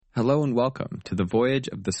Hello and welcome to the Voyage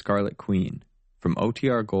of the Scarlet Queen from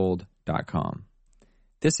OTRGold.com.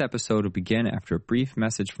 This episode will begin after a brief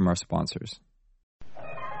message from our sponsors.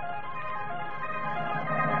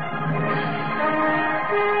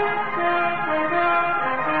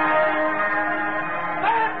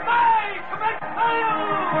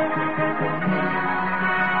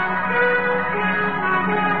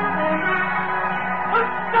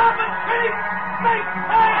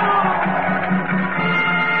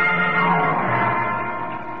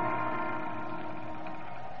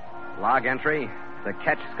 Log entry, the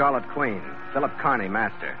Ketch Scarlet Queen, Philip Carney,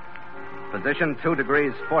 master. Position 2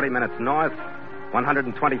 degrees 40 minutes north,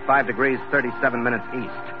 125 degrees 37 minutes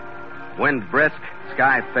east. Wind brisk,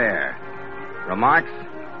 sky fair. Remarks,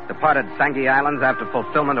 departed Sangi Islands after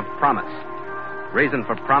fulfillment of promise. Reason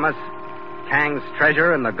for promise, Kang's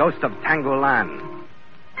treasure and the ghost of Tangolan.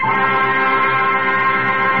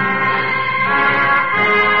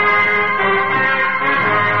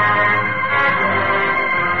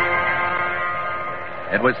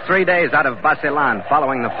 It was 3 days out of Basilan,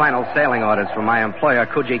 following the final sailing orders from my employer,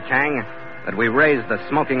 Kuji Kang, that we raised the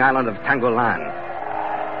smoking island of Tangolan.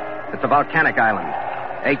 It's a volcanic island,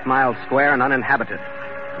 8 miles square and uninhabited,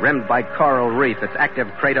 rimmed by coral reef, its active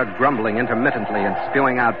crater grumbling intermittently and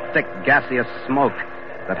spewing out thick, gaseous smoke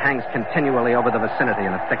that hangs continually over the vicinity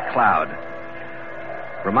in a thick cloud.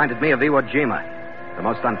 Reminded me of Iwo Jima, the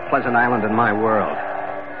most unpleasant island in my world,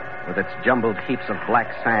 with its jumbled heaps of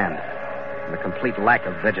black sand and the complete lack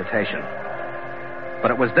of vegetation. But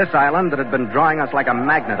it was this island that had been drawing us like a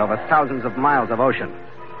magnet over thousands of miles of ocean.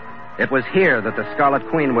 It was here that the Scarlet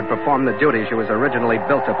Queen would perform the duty she was originally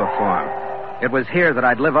built to perform. It was here that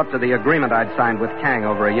I'd live up to the agreement I'd signed with Kang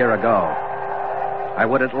over a year ago. I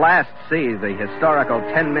would at last see the historical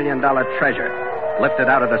 $10 million treasure lifted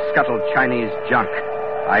out of the scuttled Chinese junk.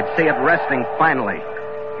 I'd see it resting finally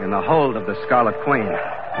in the hold of the Scarlet Queen.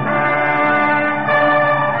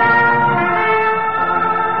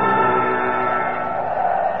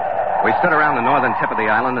 We stood around the northern tip of the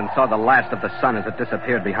island and saw the last of the sun as it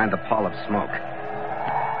disappeared behind the pall of smoke.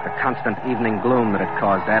 The constant evening gloom that it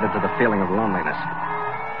caused added to the feeling of loneliness.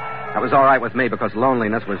 That was all right with me because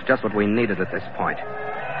loneliness was just what we needed at this point.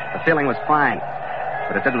 The feeling was fine,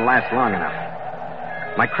 but it didn't last long enough.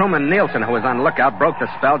 My crewman Nielsen, who was on lookout, broke the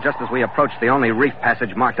spell just as we approached the only reef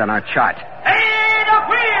passage marked on our chart. Hey, up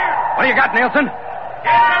here! What do you got, Nielsen? There's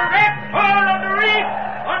a red hole on the reef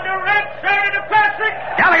on the right side of the passage.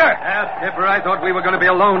 Gallagher! Skipper, I thought we were going to be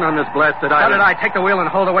alone on this blasted So island. did I. Take the wheel and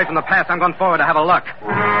hold away from the pass. I'm going forward to have a look.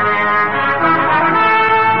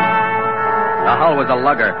 The hull was a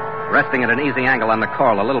lugger, resting at an easy angle on the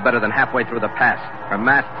coral, a little better than halfway through the pass. Her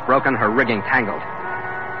masts broken, her rigging tangled.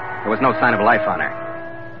 There was no sign of life on her.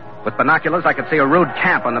 With binoculars, I could see a rude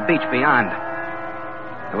camp on the beach beyond.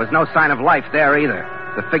 There was no sign of life there either.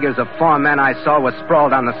 The figures of 4 men I saw were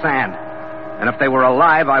sprawled on the sand. And if they were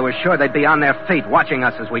alive, I was sure they'd be on their feet watching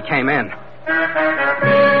us as we came in.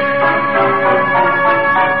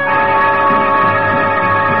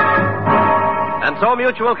 And so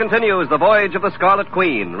Mutual continues The Voyage of the Scarlet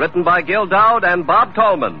Queen, written by Gil Dowd and Bob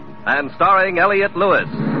Tallman, and starring Elliott Lewis.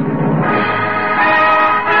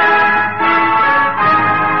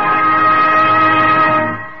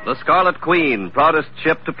 The Scarlet Queen, proudest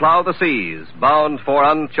ship to plow the seas, bound for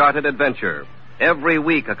uncharted adventure. Every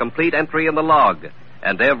week a complete entry in the log,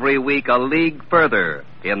 and every week a league further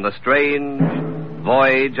in the strange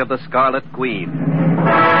Voyage of the Scarlet Queen.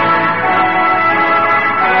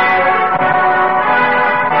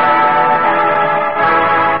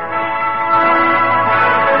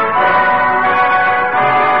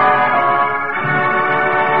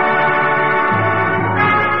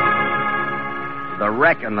 The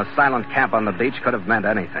wreck and the silent camp on the beach could have meant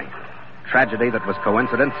anything. Tragedy that was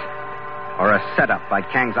coincidence, or a setup by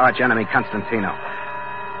Kang's archenemy, Constantino.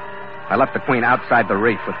 I left the Queen outside the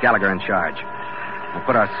reef with Gallagher in charge. I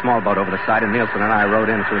put our small boat over the side, and Nielsen and I rowed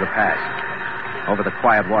in through the pass, over the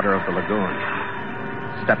quiet water of the lagoon,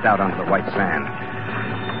 stepped out onto the white sand.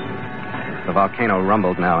 The volcano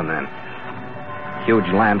rumbled now and then. Huge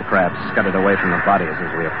land crabs scudded away from the bodies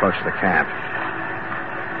as we approached the camp.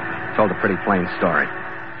 Told a pretty plain story.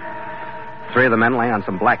 3 of the men lay on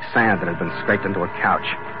some black sand that had been scraped into a couch.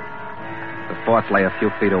 The 4th lay a few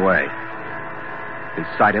feet away.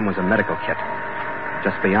 Beside him was a medical kit.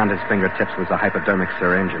 Just beyond his fingertips was a hypodermic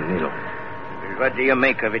syringe and needle. What do you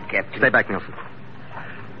make of it, Captain? Stay back, Nielsen.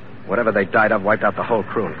 Whatever they died of wiped out the whole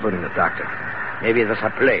crew, including the doctor. Maybe it was a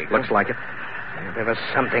plague. Looks like it. There was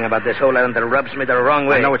something about this whole island that rubs me the wrong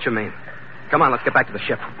way. I know what you mean. Come on, let's get back to the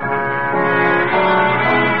ship.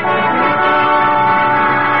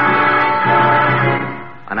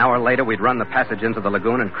 An hour later, we'd run the passage into the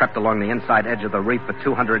lagoon and crept along the inside edge of the reef for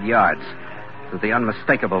 200 yards to the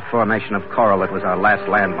unmistakable formation of coral that was our last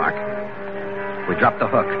landmark. We dropped the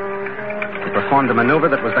hook. We performed a maneuver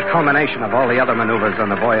that was the culmination of all the other maneuvers on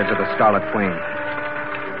the voyage of the Scarlet Queen.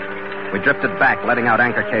 We drifted back, letting out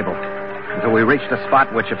anchor cable, until we reached a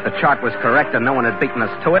spot which, if the chart was correct and no one had beaten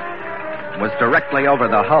us to it, was directly over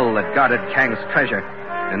the hull that guarded Kang's treasure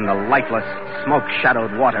in the lightless,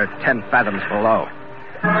 smoke-shadowed water 10 fathoms below.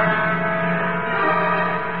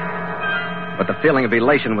 But the feeling of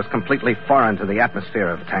elation was completely foreign to the atmosphere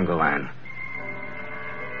of Tangolan.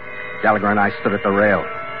 Gallagher and I stood at the rail,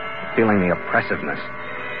 feeling the oppressiveness,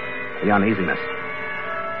 the uneasiness,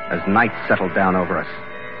 as night settled down over us,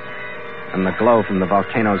 and the glow from the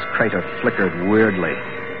volcano's crater flickered weirdly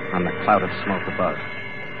on the cloud of smoke above.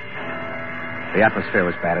 The atmosphere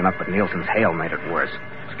was bad enough, but Nielsen's hail made it worse.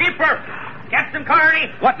 Skipper! Captain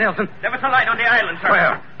Carney! What, Nielsen? There was a light on the island, sir.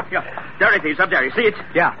 Where? Yeah, there it is, up there. You see it?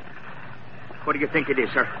 Yeah. What do you think it is,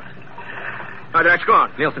 sir? Oh, there it's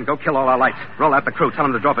gone. Nielsen, go kill all our lights. Roll out the crew. Tell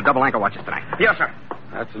them to draw for double anchor watches tonight. Yes, sir.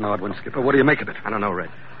 That's an odd one, Skipper. What do you make of it? I don't know, Red.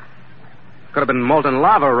 Could have been molten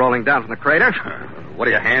lava rolling down from the crater. What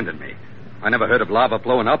are you handing me? I never heard of lava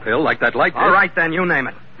flowing uphill like that light did. All right, then, you name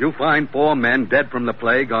it. You find 4 men dead from the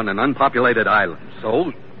plague on an unpopulated island.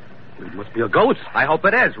 So, it must be a ghost. I hope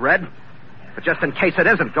it is, Red. But just in case it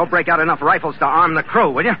isn't, go break out enough rifles to arm the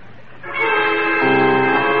crew, will you?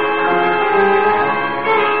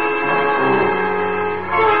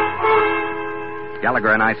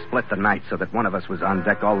 Gallagher and I split the night so that one of us was on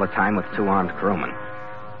deck all the time with 2 armed crewmen.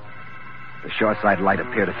 The shoreside light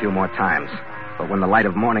appeared a few more times, but when the light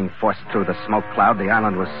of morning forced through the smoke cloud, the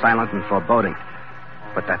island was silent and foreboding.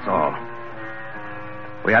 But that's all.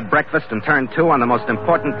 We had breakfast and turned to on the most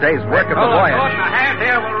important day's work of the voyage. A hand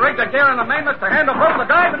here. We'll rig the gear and the mainmast to handle both the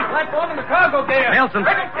diving platform and the cargo gear. Nielsen,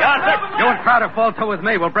 you and Crowder fall to with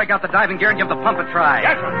me. We'll break out the diving gear and give the pump a try.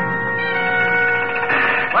 Yes, sir.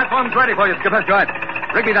 Platform's ready for you, Skipper. Go ahead.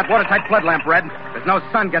 Rig me that watertight flood lamp, Red. There's no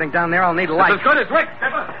sun getting down there. I'll need light. It's as good as Rick,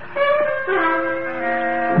 Skipper.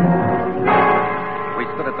 We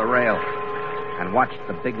stood at the rail and watched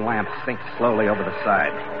the big lamp sink slowly over the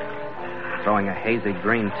side, throwing a hazy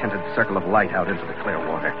green-tinted circle of light out into the clear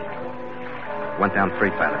water. Went down 3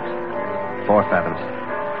 fathoms, 4 fathoms,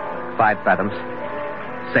 5 fathoms,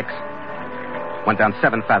 6. Went down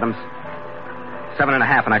 7 fathoms,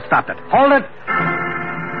 7.5, and I stopped it. Hold it!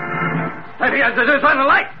 Steady as it is on the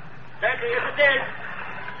light. Steady as it is.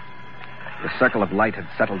 The circle of light had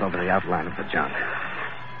settled over the outline of the junk.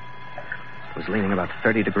 It was leaning about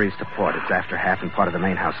 30 degrees to port, its after half and part of the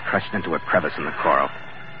main house crushed into a crevice in the coral.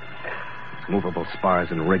 Its movable spars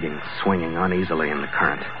and rigging swinging uneasily in the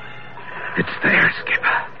current. It's there,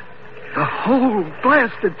 Skipper. The whole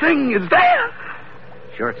blasted thing is there.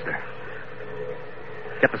 Sure it's there.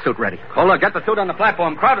 Get the suit ready. Cola, get the suit on the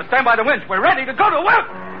platform. Crowder, stand by the winch. We're ready to go to work.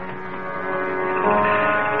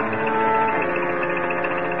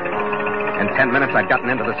 In 10 minutes, I'd gotten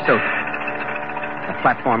into the suit. The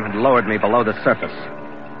platform had lowered me below the surface.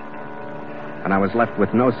 And I was left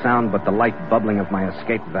with no sound but the light bubbling of my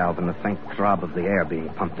escape valve and the faint throb of the air being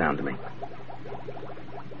pumped down to me.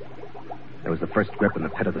 There was the first grip in the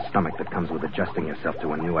pit of the stomach that comes with adjusting yourself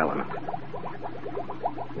to a new element.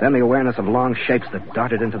 Then the awareness of long shapes that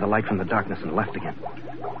darted into the light from the darkness and left again.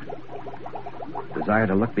 Desire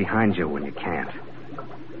to look behind you when you can't.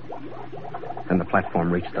 Then the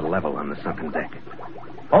platform reached the level on the sunken deck.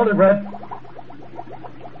 Hold it, Red.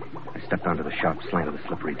 I stepped onto the sharp slant of the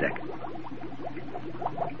slippery deck.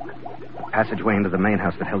 The passageway into the main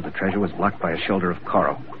house that held the treasure was blocked by a shoulder of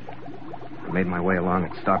coral. I made my way along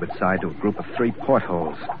its starboard side to a group of 3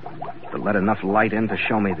 portholes that let enough light in to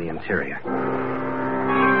show me the interior.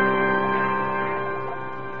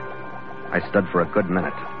 I stood for a good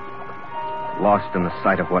minute, lost in the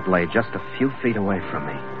sight of what lay just a few feet away from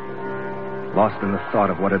me. Lost in the thought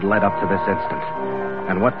of what had led up to this instant,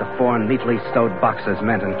 and what the 4 neatly stowed boxes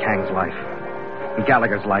meant in Kang's life, in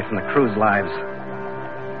Gallagher's life, and the crew's lives,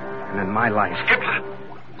 and in my life. Skipper!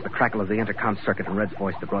 It was the crackle of the intercom circuit in Red's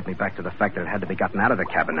voice that brought me back to the fact that it had to be gotten out of the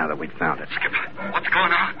cabin now that we'd found it. Skipper, what's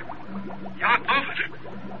going on? You're not moving.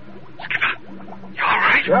 Skipper, you all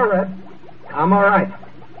right? Sure, Red. I'm all right.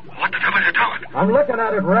 What the devil are you doing? I'm looking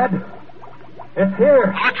at it, Red. It's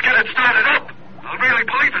here. Well, let's get it started up. I'll really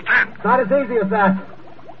believe it then. It's not as easy as that.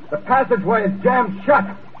 The passageway is jammed shut.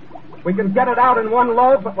 We can get it out in one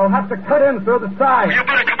load, but we'll have to cut in through the side. Well, you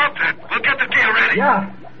better come up then. We'll get the gear ready. Yeah.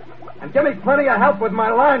 And give me plenty of help with my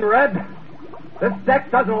line, Red. This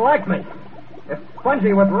deck doesn't like me. It's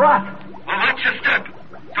spongy with rot. Well, watch your step.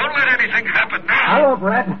 Don't let anything happen now. I won't,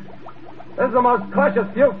 Red. This is the most cautious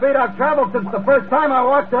few feet I've traveled since the first time I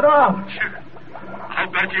walked at all. I'll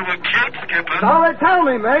bet you were killed, Skipper. So they tell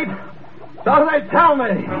me, mate. So they tell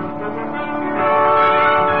me.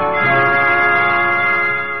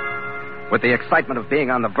 With the excitement of being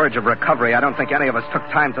on the verge of recovery, I don't think any of us took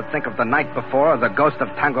time to think of the night before or the ghost of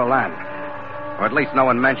Tangolan. Or at least no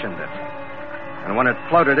one mentioned it. And when it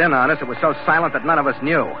floated in on us, it was so silent that none of us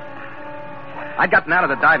knew. I'd gotten out of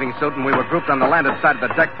the diving suit, and we were grouped on the landed side of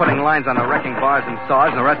the deck, putting lines on the wrecking bars and saws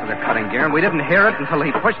and the rest of the cutting gear, and we didn't hear it until he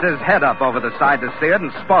pushed his head up over the side to see it and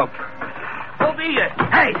spoke. Who be you?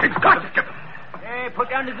 Hey, it's got Skipper. Hey, put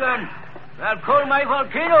down the gun. I'll pull my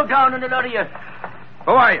volcano down on the lot of you.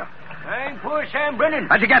 Who are you? I'm poor Sam Brennan.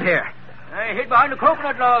 How'd you get here? I hid behind the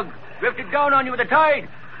coconut log. Drifted down on you with the tide.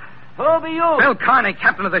 Who be you? Bill Carney,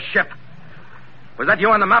 captain of the ship. Was that you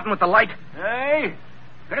on the mountain with the light? Aye.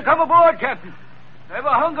 Gonna come aboard, Captain. I've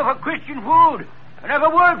a hunger for Christian food. And I've a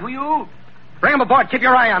word for you. Bring him aboard. Keep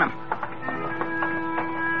your eye on him.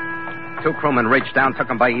 2 crewmen reached down, took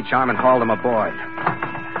him by each arm, and hauled him aboard.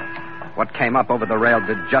 What came up over the rail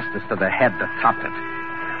did justice to the head that topped it.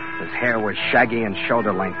 His hair was shaggy and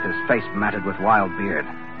shoulder-length, his face matted with wild beard.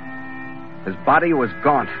 His body was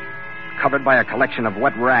gaunt, covered by a collection of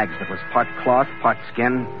wet rags that was part cloth, part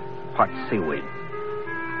skin, part seaweed.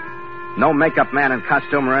 No makeup man in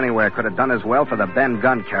costume or anywhere could have done as well for the Ben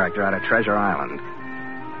Gunn character out of Treasure Island.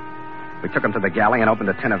 We took him to the galley and opened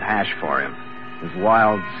a tin of hash for him. His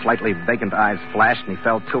wild, slightly vacant eyes flashed, and he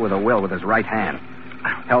fell to with a will with his right hand.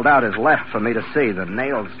 Held out his left for me to see. The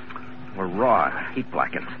nails were raw,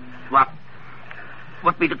 heat-blackened.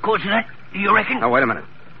 What be the cause of that, do you reckon? Now, wait a minute.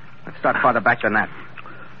 Let's start farther back than that.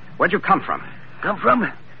 Where'd you come from? Come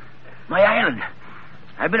from? My island.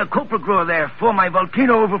 I've been a copra grower there before my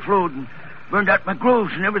volcano overflowed and burned out my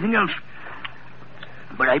groves and everything else.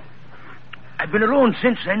 But I've been alone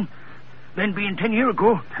since then. Then being 10 years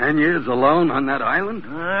ago. 10 years alone on that island?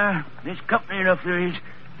 There's company enough there is.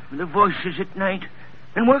 With the voices at night.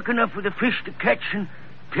 And work enough with the fish to catch and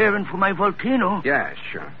caring for my volcano. Yeah,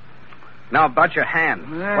 sure. Now, about your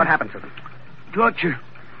hands. What happened to them? Torture.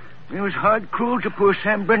 They was hard cruel to poor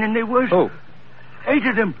Sam Brennan, they was. Who? 8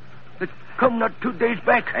 of them that come not 2 days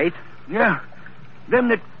back. 8? Yeah. Them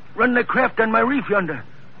that run the craft on my reef yonder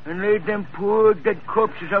and laid them poor dead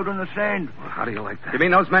corpses out on the sand. Well, how do you like that? You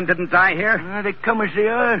mean those men didn't die here? They come as they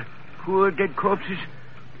are. Poor dead corpses.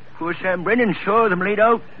 Poor Sam Brennan saw them laid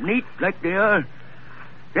out, neat like they are.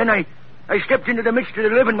 Then I stepped into the midst of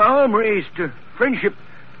the living, my arm raised to friendship,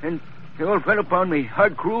 and they all fell upon me,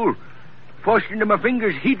 hard cruel. Forced into my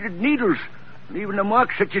fingers heated needles, leaving the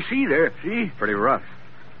marks that you see there, see? Pretty rough.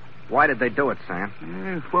 Why did they do it,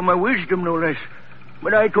 Sam? For my wisdom, no less.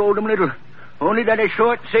 But I told them little. Only that I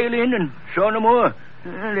saw it sail in and saw no more.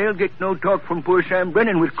 They'll get no talk from poor Sam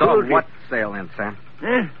Brennan with cruelty. So what sail in, Sam?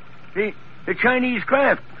 The Chinese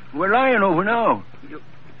craft we're lying over now.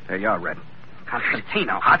 There you are, Red.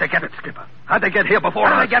 Constantino. How'd they get it, Skipper? How'd they get here before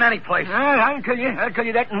How'd they get any place? I'll tell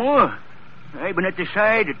you that and more. I've been at the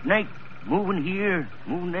side at night, moving here,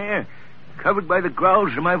 moving there, covered by the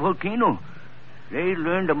growls of my volcano. They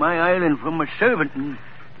learned of my island from a servant in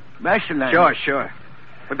Basilan. Sure.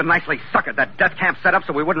 We've been nicely suckered. That death camp set up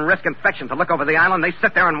so we wouldn't risk infection to look over the island. They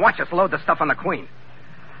sit there and watch us load the stuff on the Queen.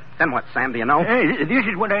 Then what, Sam, do you know? This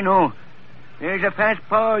is what I know. There's a fast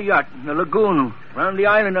power yacht in the lagoon around the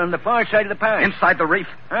island on the far side of the pass. Inside the reef?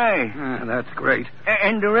 Aye. That's great.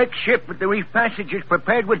 And the wrecked ship at the reef passage is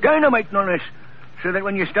prepared with dynamite, no less, so that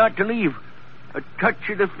when you start to leave, a touch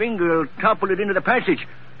of the finger will topple it into the passage,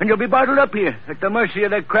 and you'll be bottled up here at the mercy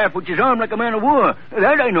of that craft which is armed like a man of war.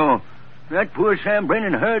 That I know. That poor Sam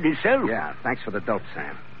Brennan heard himself. Yeah, thanks for the dope,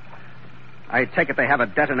 Sam. I take it they have a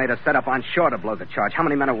detonator set up on shore to blow the charge. How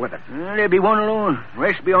many men are with it? There'll be one alone.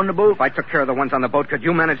 Rest be on the boat. If I took care of the ones on the boat, could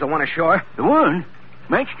you manage the one ashore? The one?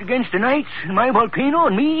 Matched against the Knights and my volcano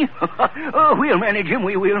and me? Oh, we'll manage him,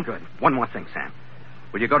 we will. Good. One more thing, Sam.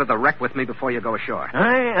 Will you go to the wreck with me before you go ashore?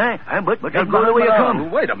 Aye. But I'll go the way you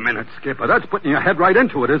come. Wait a minute, Skipper. That's putting your head right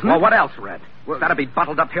into it, isn't it? Well, what else, Red? It's got to be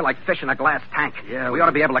bottled up here like fish in a glass tank. Yeah, we ought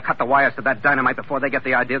to be able to cut the wires to that dynamite before they get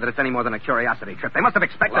the idea that it's any more than a curiosity trip. They must have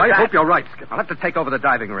expected I that. hope you're right, Skipper. I'll have to take over the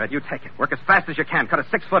diving, Red. You take it. Work as fast as you can. Cut a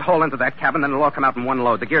 6-foot hole into that cabin, then it'll all come out in one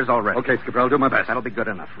load. The gear's all ready. Okay, Skipper, I'll do my best. That'll be good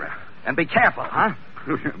enough, Red. And be careful, huh?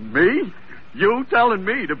 Me? You telling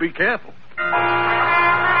me to be careful?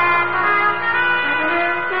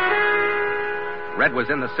 Red was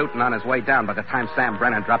in the suit and on his way down by the time Sam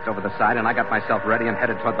Brennan dropped over the side, and I got myself ready and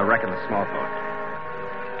headed toward the wreck in the small boat.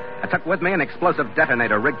 I took with me an explosive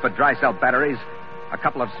detonator rigged for dry cell batteries, a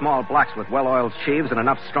couple of small blocks with well-oiled sheaves, and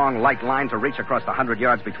enough strong light line to reach across the 100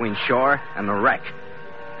 yards between shore and the wreck.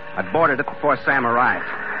 I boarded it before Sam arrived.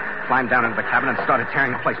 Climbed down into the cabin and started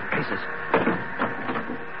tearing the place to pieces.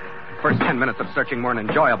 The first 10 minutes of searching weren't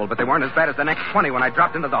enjoyable, but they weren't as bad as the next 20 when I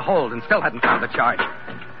dropped into the hold and still hadn't found the charge.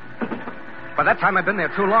 By that time, I'd been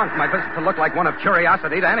there too long for my visit to look like one of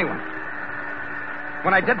curiosity to anyone.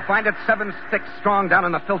 When I did find it 7 sticks strong down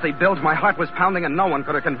in the filthy bilge, my heart was pounding, and no one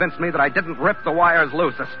could have convinced me that I didn't rip the wires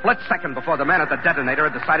loose a split second before the man at the detonator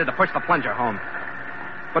had decided to push the plunger home.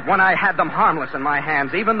 But when I had them harmless in my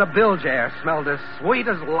hands, even the bilge air smelled as sweet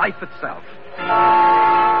as life itself.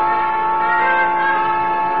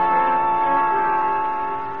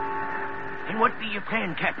 And what be your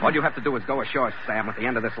plan, Captain? All you have to do is go ashore, Sam, at the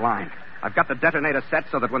end of this line. I've got the detonator set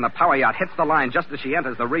so that when the power yacht hits the line just as she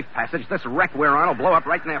enters the reef passage, this wreck we're on will blow up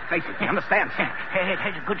right in their faces. You understand? It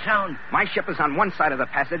has a good sound. My ship is on one side of the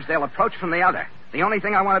passage. They'll approach from the other. The only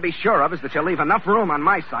thing I want to be sure of is that you'll leave enough room on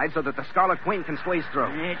my side so that the Scarlet Queen can squeeze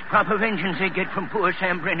through. It's proper vengeance they get from poor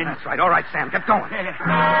Sam Brennan. That's right. All right, Sam, get going.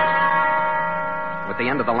 With the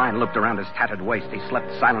end of the line looped around his tattered waist, he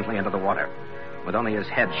slipped silently into the water, with only his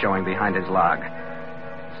head showing behind his log.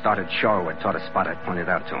 Started shoreward toward a spot I'd pointed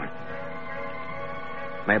out to him.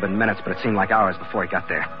 May have been minutes, but it seemed like hours before he got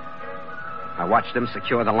there. I watched him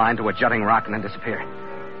secure the line to a jutting rock and then disappear.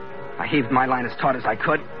 I heaved my line as taut as I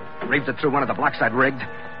could, reeved it through one of the blocks I'd rigged,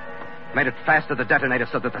 made it fast to the detonator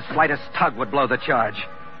so that the slightest tug would blow the charge.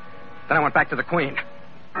 Then I went back to the Queen.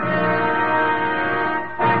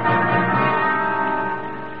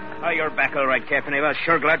 Oh, you're back all right, Captain. I was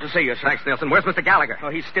sure glad to see you, sir. Thanks, Nielsen. Where's Mr. Gallagher? Oh,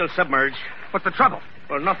 he's still submerged. What's the trouble?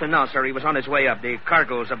 Well, nothing now, sir. He was on his way up. The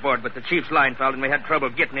cargo's aboard, but the chief's line fouled, and we had trouble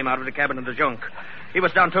getting him out of the cabin of the junk. He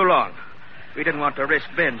was down too long. We didn't want to risk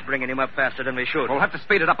Ben's bringing him up faster than we should. We'll have to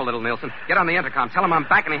speed it up a little, Nielsen. Get on the intercom. Tell him I'm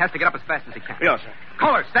back and he has to get up as fast as he can. Yes, sir.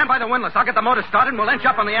 Caller, stand by the windlass. I'll get the motor started and we'll inch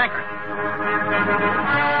up on the anchor.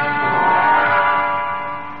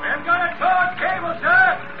 We've got a taut cable,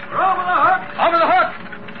 sir. We're over the hook. Over the hook!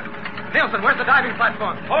 Nielsen, where's the diving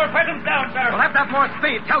platform? 4 fathoms down, sir. We'll have to have more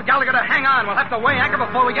speed. Tell Gallagher to hang on. We'll have to weigh anchor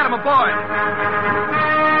before we get him aboard.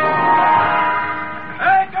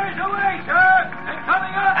 Anchor's away, sir. And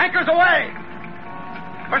coming up. Anchor's away!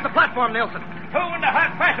 Where's the platform, Nielsen?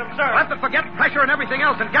 2.5 fathoms, sir. We'll have to forget pressure and everything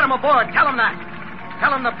else and get him aboard. Tell him that.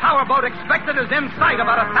 Tell him the powerboat expected is in sight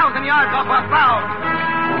about 1,000 yards off our bow.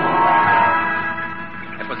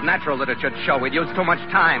 It was natural that it should show we'd used too much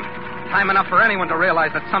time. Time enough for anyone to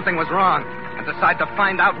realize that something was wrong and decide to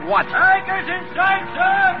find out what. Anchor's in sight,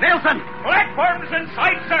 sir. Nielsen! Platform's in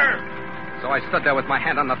sight, sir. So I stood there with my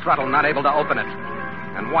hand on the throttle, not able to open it,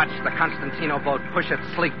 and watched the Constantino boat push its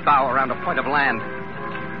sleek bow around a point of land.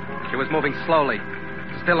 She was moving slowly,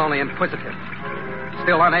 still only inquisitive,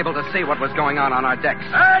 still unable to see what was going on our decks.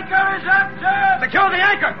 Anchor is up, sir. Secure the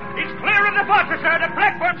anchor! It's clear in the water, sir. The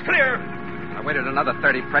platform's clear. I waited another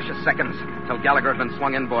 30 precious seconds until Gallagher had been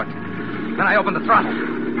swung inboard. Then I opened the throttle.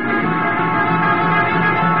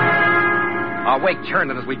 Our wake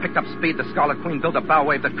churned, and as we picked up speed, the Scarlet Queen built a bow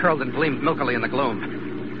wave that curled and gleamed milkily in the gloom.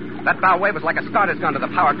 That bow wave was like a starter's gun to the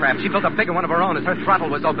power craft. She built a bigger one of her own as her throttle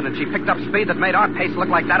was open, and she picked up speed that made our pace look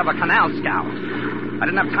like that of a canal scow. I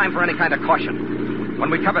didn't have time for any kind of caution.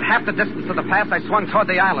 When we covered half the distance of the pass, I swung toward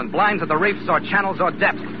the island, blind to the reefs or channels or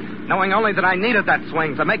depths, knowing only that I needed that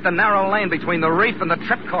swing to make the narrow lane between the reef and the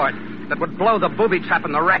tripcord that would blow the booby trap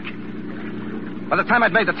in the wreck. By the time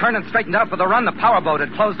I'd made the turn and straightened out for the run, the powerboat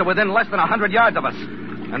had closed to within less than 100 yards of us,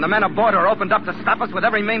 and the men aboard her opened up to stop us with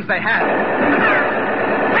every means they had.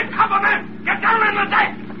 Take cover, men! Get down on the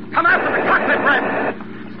deck! Come after the cockpit, Red!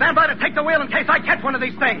 Stand by to take the wheel in case I catch one of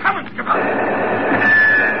these things. Come on, Skipper!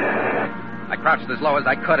 I crouched as low as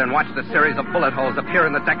I could and watched a series of bullet holes appear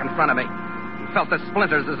in the deck in front of me, and felt the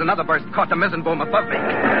splinters as another burst caught the mizzen boom above me.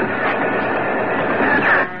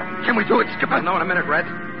 Can we do it, Skipper? I'll know in a minute, Red.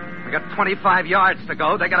 We got 25 yards to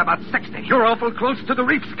go. They got about 60. You're awful close to the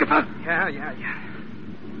reef, Skipper. Yeah.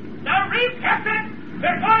 The reef, Captain!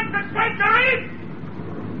 They're going to strike the reef!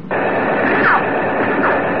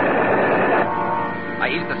 I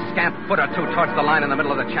eased a scant foot or two towards the line in the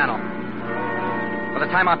middle of the channel. By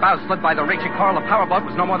the time our bow slid by the reaching coral, the powerboat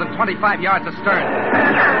was no more than 25 yards astern.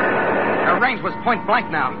 Their range was point blank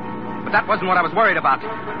now, but that wasn't what I was worried about. 6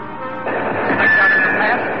 yards in the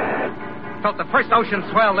pass, felt the first ocean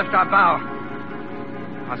swell lift our bow.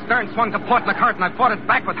 Our stern swung to port in the current, and I fought it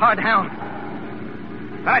back with hard helm.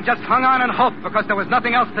 Then I just hung on and hoped because there was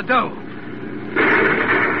nothing else to do.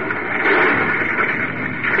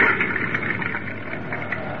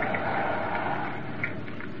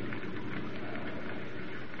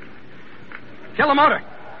 Kill the motor.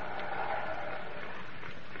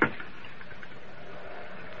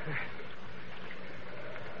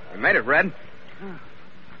 We made it, Red.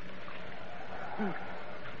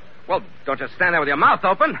 Well, don't just stand there with your mouth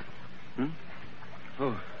open.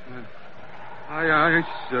 Oh, aye,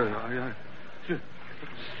 sir. Aye.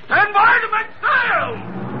 Stand by to make sail!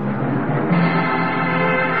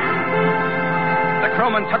 The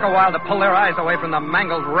crewmen took a while to pull their eyes away from the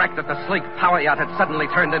mangled wreck that the sleek power yacht had suddenly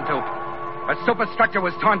turned into. Her superstructure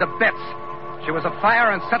was torn to bits. She was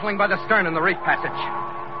afire and settling by the stern in the reef passage.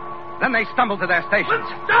 Then they stumbled to their stations.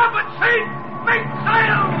 Let's stop at sea! Make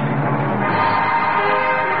sail!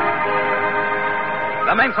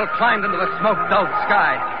 The mainsail climbed into the smoke-dulled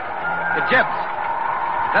sky. The jibs.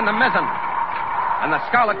 Then the mizzen. And the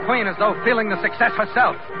Scarlet Queen, as though feeling the success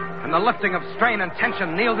herself, and the lifting of strain and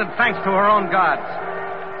tension, kneeled in thanks to her own gods,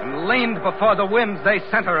 and leaned before the winds they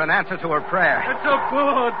sent her in answer to her prayer. It's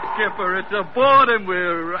aboard, Skipper. It's aboard, and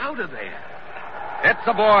we're out of there. It's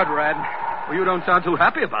aboard, Red. Well, you don't sound too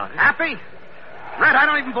happy about it. Happy? Red, I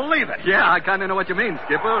don't even believe it. Yeah, I kind of know what you mean,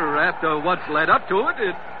 Skipper. After what's led up to it,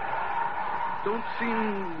 it don't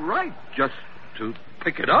seem right just to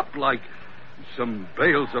pick it up like some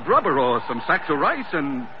bales of rubber or some sacks of rice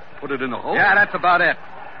and put it in a hole. Yeah, that's about it.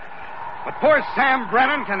 But poor Sam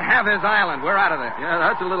Brennan can have his island. We're out of there. Yeah,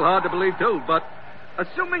 that's a little hard to believe, too. But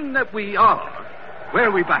assuming that we are, where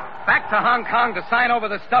are we back? Back to Hong Kong to sign over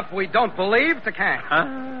the stuff we don't believe to Kang.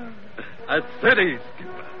 A city,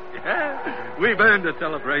 Skipper. Yeah, we've earned a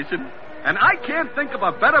celebration. And I can't think of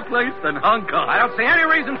a better place than Hong Kong. I don't see any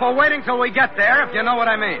reason for waiting till we get there, if you know what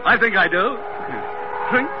I mean. I think I do.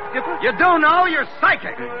 Drink, Skipper? You do know? You're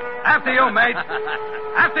psychic. After you, mate.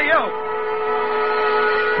 After you.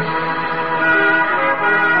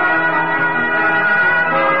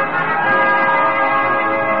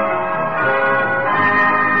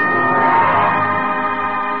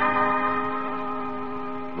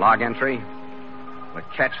 Log entry. The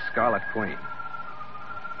Ketch Scarlet Queen.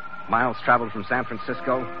 Miles traveled from San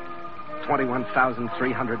Francisco,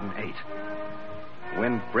 21,308.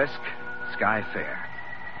 Wind brisk, sky fair.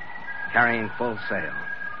 Carrying full sail.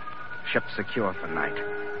 Ship secure for night.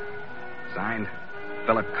 Signed,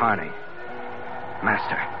 Philip Carney,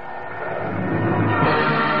 Master.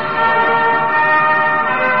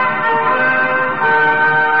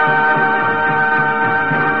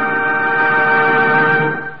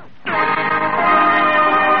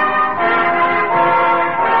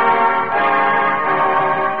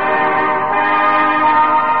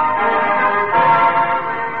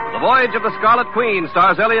 Voyage of the Scarlet Queen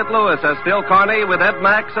stars Elliot Lewis as Phil Carney with Ed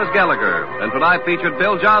Max as Gallagher. And tonight featured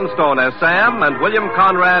Bill Johnstone as Sam and William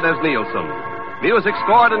Conrad as Nielsen. Music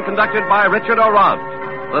scored and conducted by Richard Orant.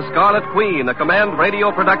 The Scarlet Queen, a Command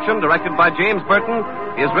radio production directed by James Burton,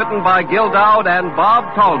 is written by Gil Dowd and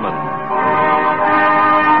Bob Tallman.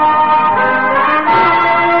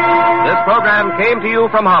 This program came to you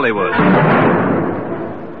from Hollywood.